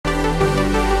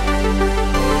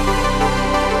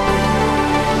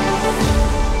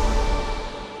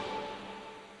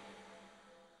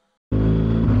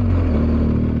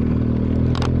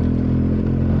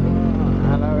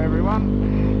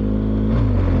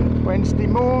Wednesday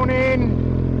morning.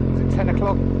 It's at 10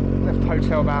 o'clock. Left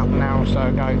hotel about an hour or so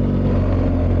ago.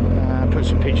 Put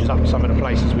some pictures up of some of the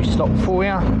places we stopped for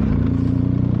you.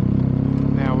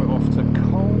 Now we're off to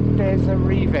Col Des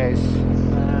Aravis.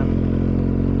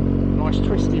 Nice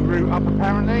twisty route up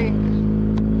apparently.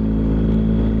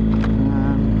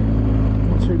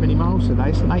 Not too many miles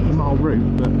today. It's an 80-mile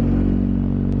route, but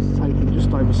it's taking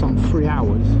just over some 3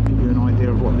 hours. Give you an idea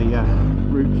of what the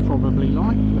route's probably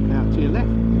like. Look out to your left.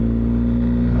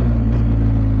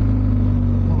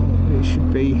 Oh, it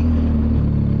should be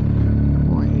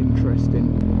quite interesting.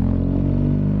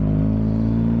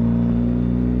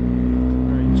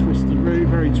 Very twisty route,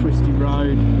 very twisty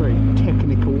road, very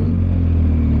technical.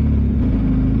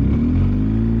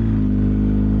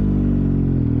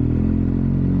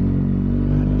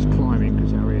 And it's climbing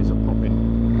because our ears are popping.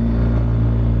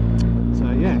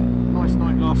 But yeah, nice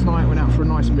night last night. Went out for a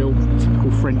nice meal,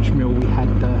 typical French meal. We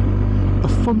had a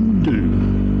fondue.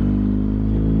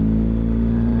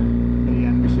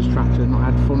 Tractor not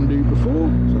had fondue before,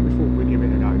 so we thought we'd give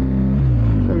it a go.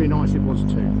 Very nice it was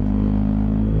too.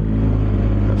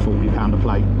 At £40 a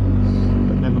plate,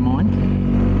 but never mind.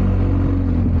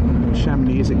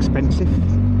 Chamonix is expensive.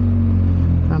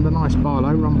 Found a nice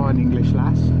barlow run by an English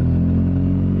lass.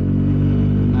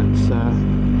 And that's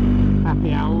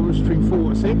happy hour was between 4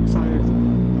 and 6, so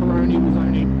Peroni was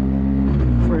only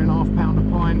 £3.5 a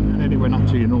pint, and then it went up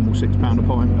to your normal £6 a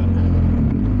pint, but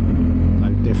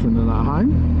different than at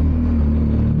home.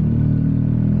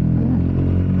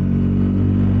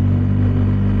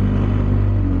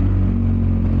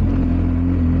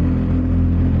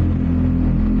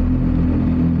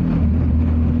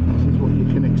 This is what you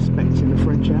can expect in the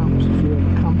French Alps if you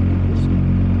ever come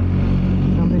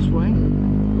this way.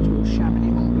 Towards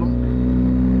Chamonix Mont Blanc.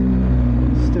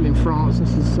 Still in France.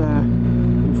 This is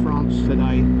in France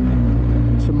today.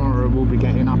 Tomorrow we'll be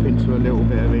getting up into a little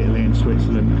bit of Italy and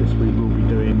Switzerland because we will be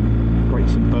doing Great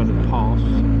St Bernard Pass.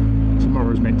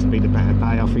 Tomorrow's meant to be the better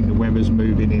day. I think the weather's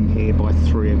moving in here by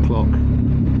 3 o'clock.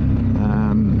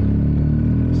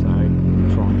 So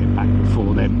try and get back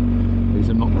before then. These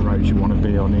are not the roads you want to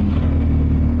be on in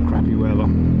crappy weather.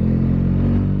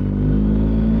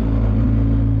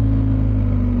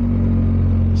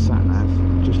 Sat nav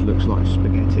just looks like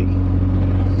spaghetti.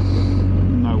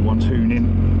 No one tuning.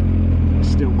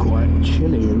 Still quite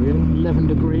chilly here, really. 11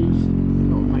 degrees,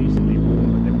 not amazingly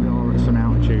warm, but then we are at some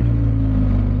altitude.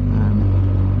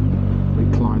 We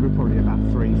climbed, we're probably about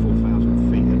 3,000–4,000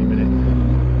 feet in a minute.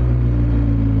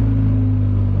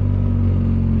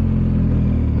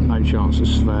 No chance of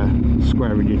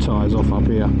squaring your tyres off up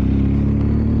here. I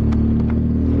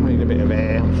need a bit of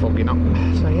air, I'm fogging up.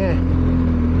 So yeah,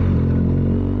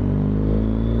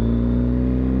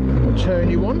 I'll turn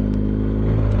you on.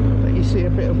 You see a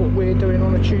bit of what we're doing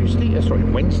on a Tuesday, sorry,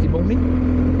 Wednesday morning.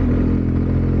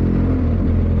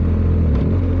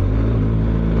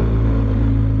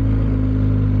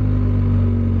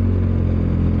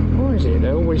 Why is it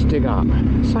they always dig up?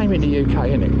 Same in the UK,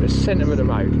 isn't it? The centre of the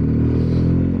road.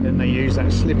 Then they use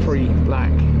that slippery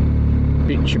black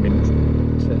bitumen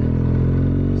to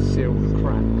seal the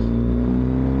cracks.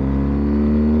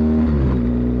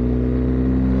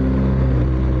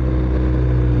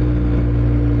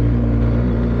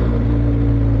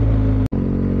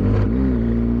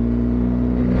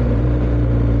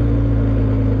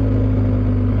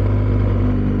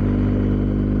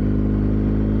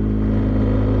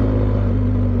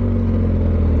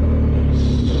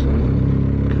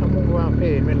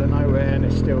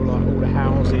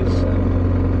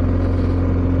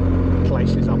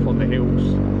 Places up on the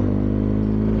hills.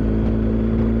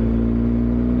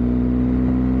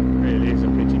 Really is a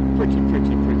pretty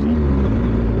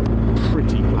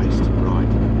place to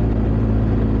ride.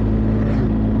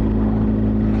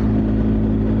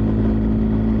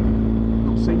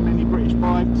 Not seen many British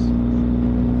bikes.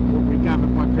 What we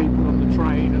gathered by people on the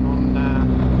train and on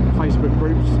Facebook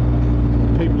groups,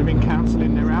 people have been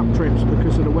cancelling their Alp trips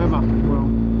because of the weather. Well,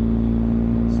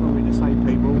 sorry to say,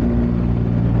 people.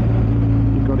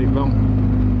 Got it wrong.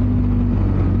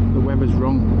 The weather's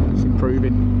wrong. It's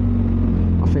improving.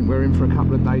 I think we're in for a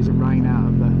couple of days of rain out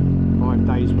of the 5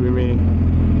 days we're here,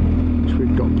 which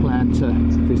we've got planned to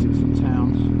visit some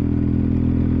towns.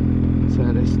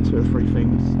 So there's 2 or 3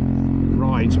 things,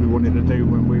 rides we wanted to do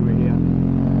when we were here.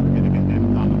 We're going to get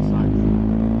them done. So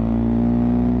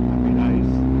happy days.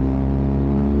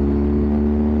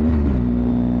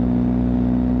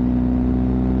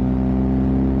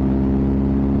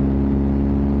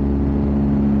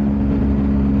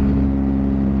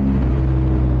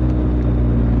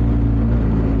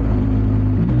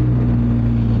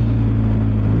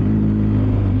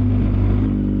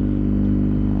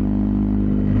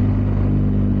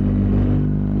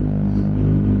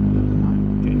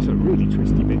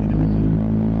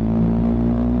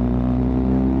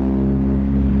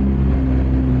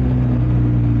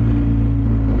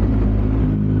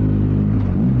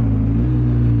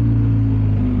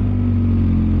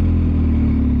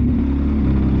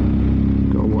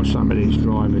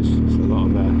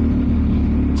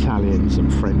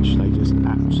 French, they just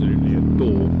absolutely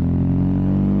adore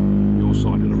your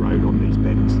side of the road on these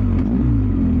bends.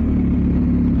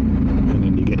 And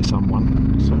then you get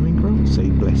someone so engrossed,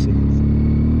 bless him,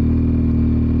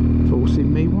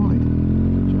 forcing me wide.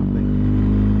 Lovely.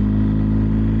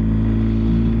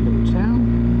 Little town,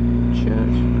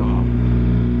 church, God,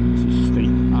 this is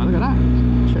steep. Oh, look at that.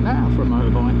 Check that out for a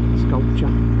motorbike. Sculpture.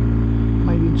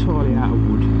 Made entirely out of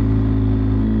wood.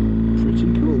 Pretty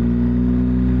cool.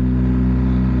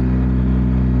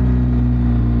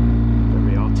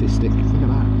 Very artistic. Look at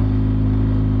that.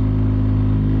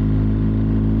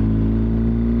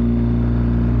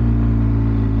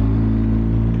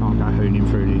 Can't go hooning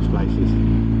through these places.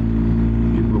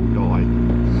 You will die.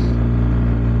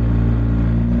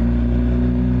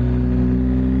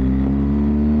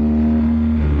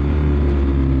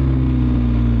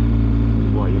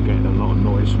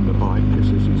 From the bike, because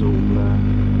this is all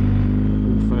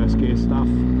first gear stuff.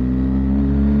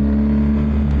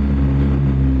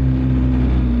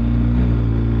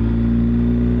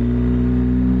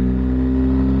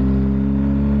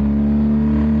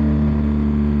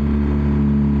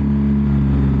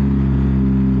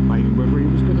 Debating whether he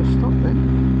was going to stop then.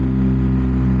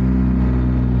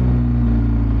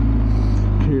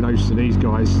 Kudos to these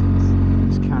guys.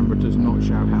 This camera does not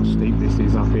show how steep this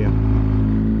is up here.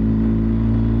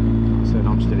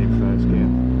 I'm still in first gear.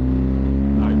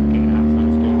 No, getting out of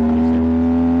first gear.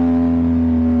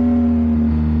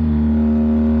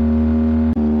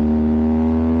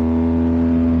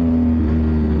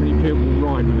 Many people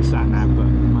ride with a sat nav, but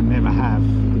I never have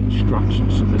the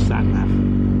instructions from the sat nav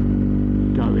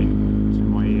going to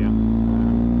my ear.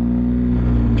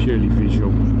 Purely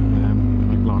visual.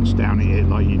 I glance down at it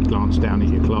like you'd glance down at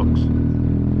your clocks.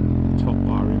 The top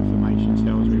bar information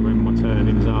tells me when my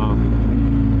turnings are.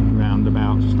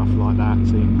 Roundabouts, stuff like that,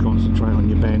 so you can concentrate on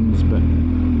your bends, but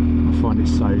I find it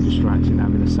so distracting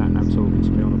having a sat nav talking to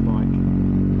me on a bike.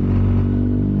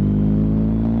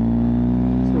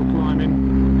 Still climbing.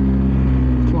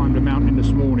 Climbed a mountain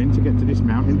this morning to get to this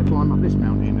mountain, to climb up this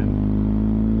mountain,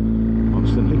 and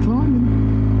constantly climbing.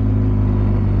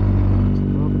 It's a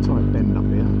rather tight bend up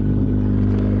here.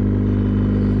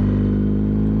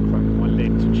 Crack my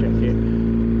lid to check it.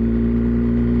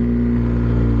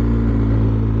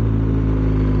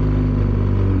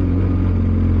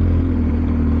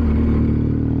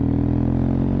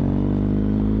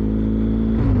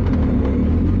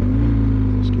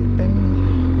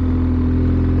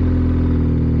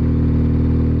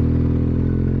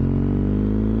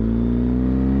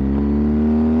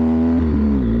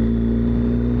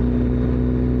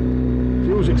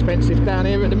 Expensive down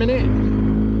here at the minute.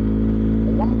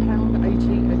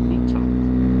 £1.80 a litre.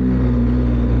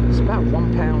 It's about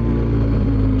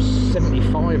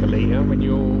 £1.75 a litre when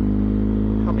you're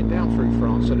coming down through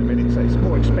France at the minute, so it's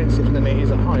more expensive than it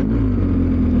is at home.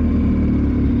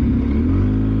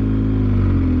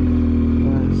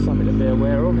 Something to be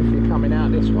aware of if you're coming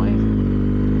out this way.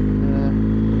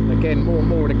 Again, more and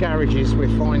more of the garages we're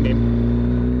finding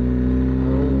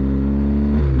are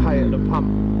all pay at the pump,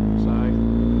 so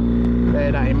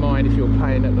bear that in mind if you're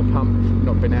paying at the pump, if you've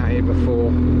not been out here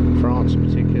before, France in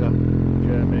particular,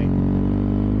 Germany,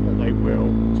 that they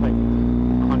will take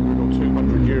 100 or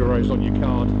 200 euros on your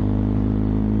card.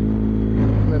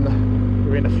 And then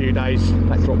within a few days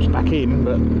that drops back in,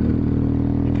 but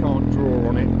you can't draw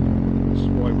on it. That's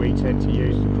why we tend to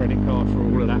use the credit card for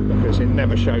all of that, because it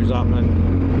never shows up, and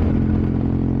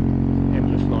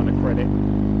endless line of credit,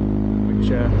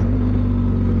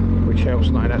 which helps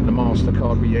know that the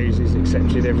MasterCard we use is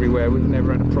accepted everywhere. We've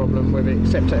never had a problem with it,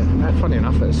 except funny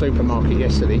enough, at a supermarket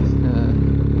yesterday,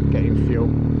 getting fuel. I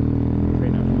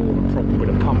think that was more of a problem with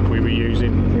a pump we were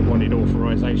using. It wanted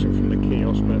authorisation from the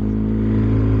kiosk, but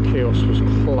the kiosk was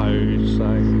closed, so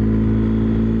it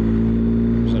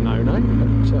was a no-no.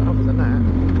 But other than that,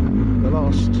 the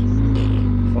last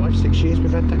 5-6 years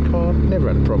we've had that card, never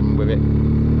had a problem with it.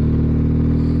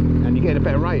 And you get a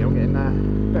better rate. I'm getting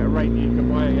better rate than you can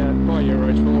buy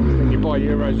euros for. When you buy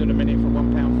euros at a minute for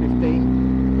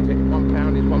 £1.15, is it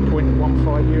 £1 is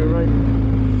 1.15 euro?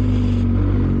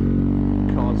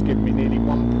 Card's giving me nearly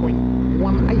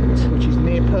 1.18, which is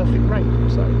near perfect rate,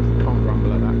 so can't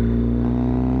grumble at that.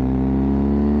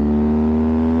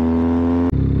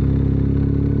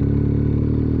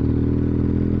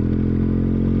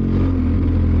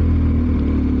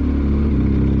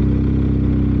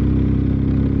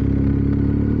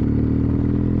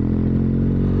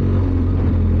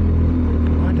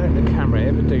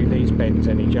 Do these bends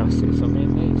any justice? I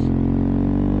mean, these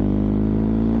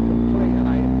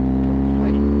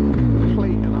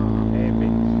complete and utter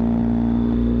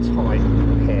hairpins, tight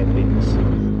hairpins.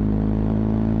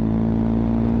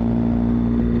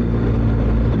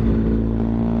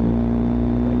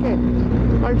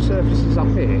 road surfaces up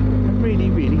here are really,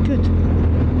 really good.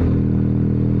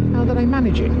 How do they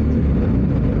manage it?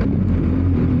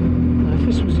 Now, if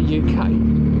this was the UK,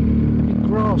 there'd be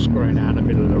grass growing out in the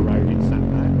middle of the road in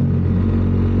Saturday.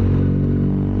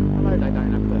 I know they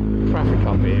don't have the traffic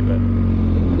up here, but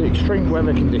the extreme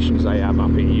weather conditions they have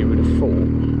up here, you would have thought,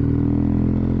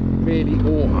 really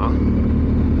alter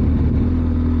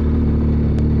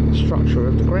the structure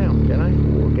of the ground, you know,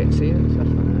 water gets here and stuff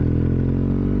like that.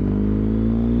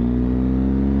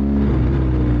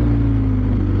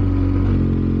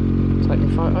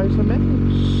 Taking photos of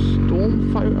them,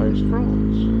 Storm Photos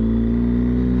France.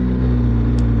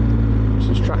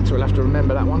 This tractor will have to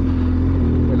remember that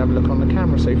one. We'll have a look on the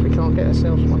camera, see if we can't get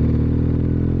ourselves one.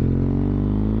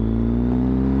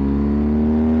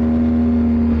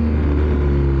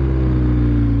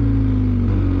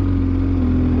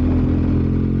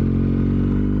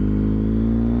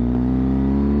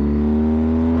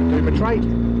 Trade.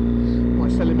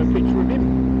 Might sell him a picture of him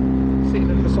sitting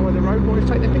at the side of the road while he's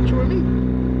taking a picture of me.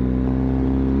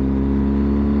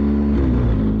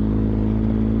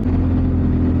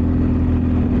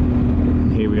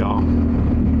 And here we are,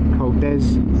 Col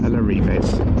Des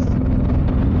Aravis,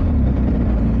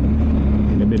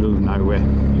 in the middle of nowhere.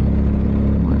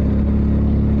 Right.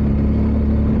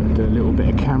 Do a little bit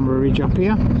of cameraage up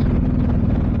here.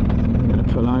 I'm going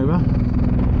to pull over.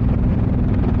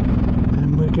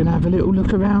 We're going to have a little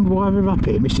look around while we're up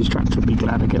here. Mrs. Tractor will be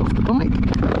glad to get off the bike.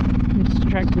 Mrs.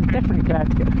 Tractor is definitely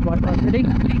glad to get off the bike right ready.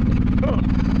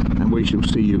 And we shall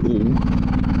see you all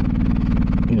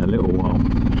in a little while.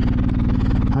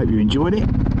 Hope you enjoyed it.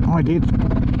 I did.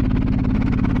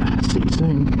 See you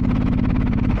soon.